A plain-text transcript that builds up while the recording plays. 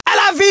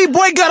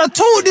D-boy got a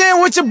tuned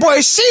in with your boy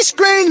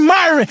ShesCreams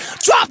Myron.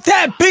 Drop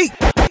that beat.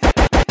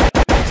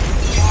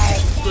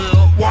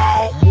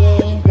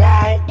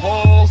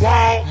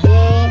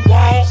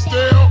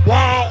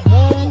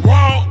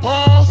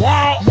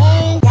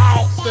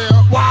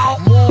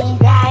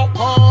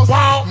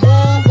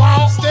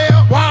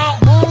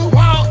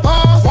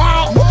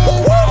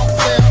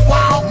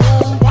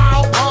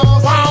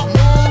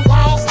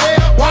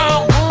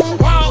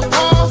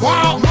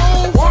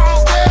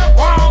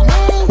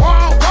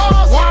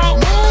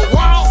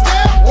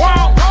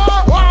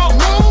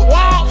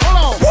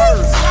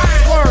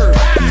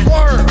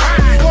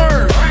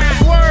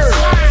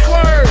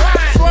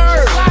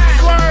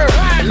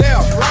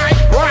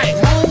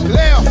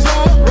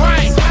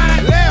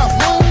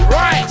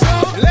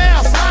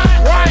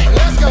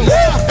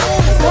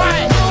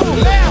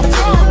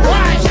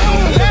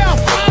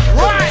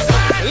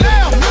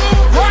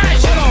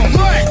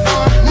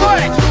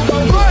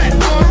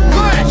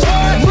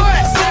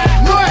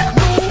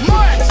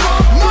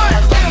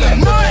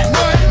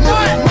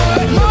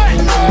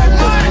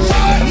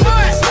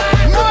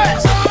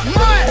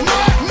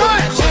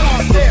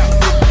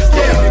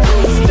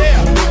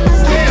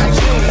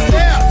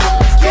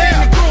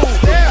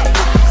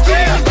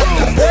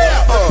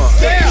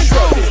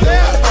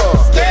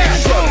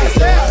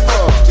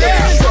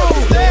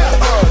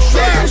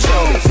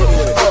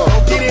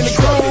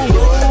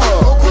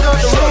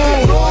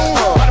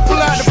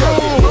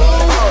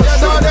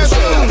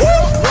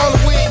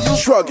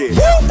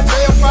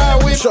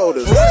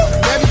 Shoulders,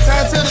 every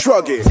time to the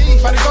shrug it.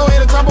 About to go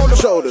ahead and drop on the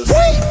shoulders.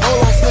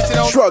 Hold on, switch it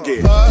on. Shrug it.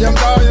 Young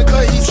dog in the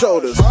cut, he's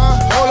shoulders.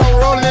 Hold on,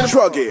 rolling in the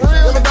shrug it.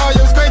 Young dog,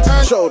 you straight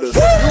turn shoulders.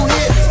 You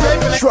hit straight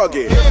for the shrug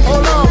it.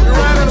 Hold on, you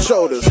ride on the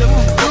shoulders. Do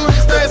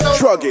this thing so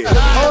shrug it.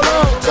 Hold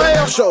on, play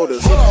on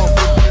shoulders.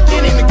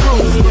 Get in the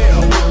groove.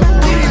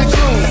 Get in the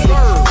groove.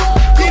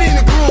 Get in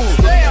the groove.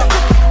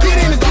 Get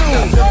in the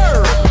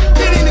groove.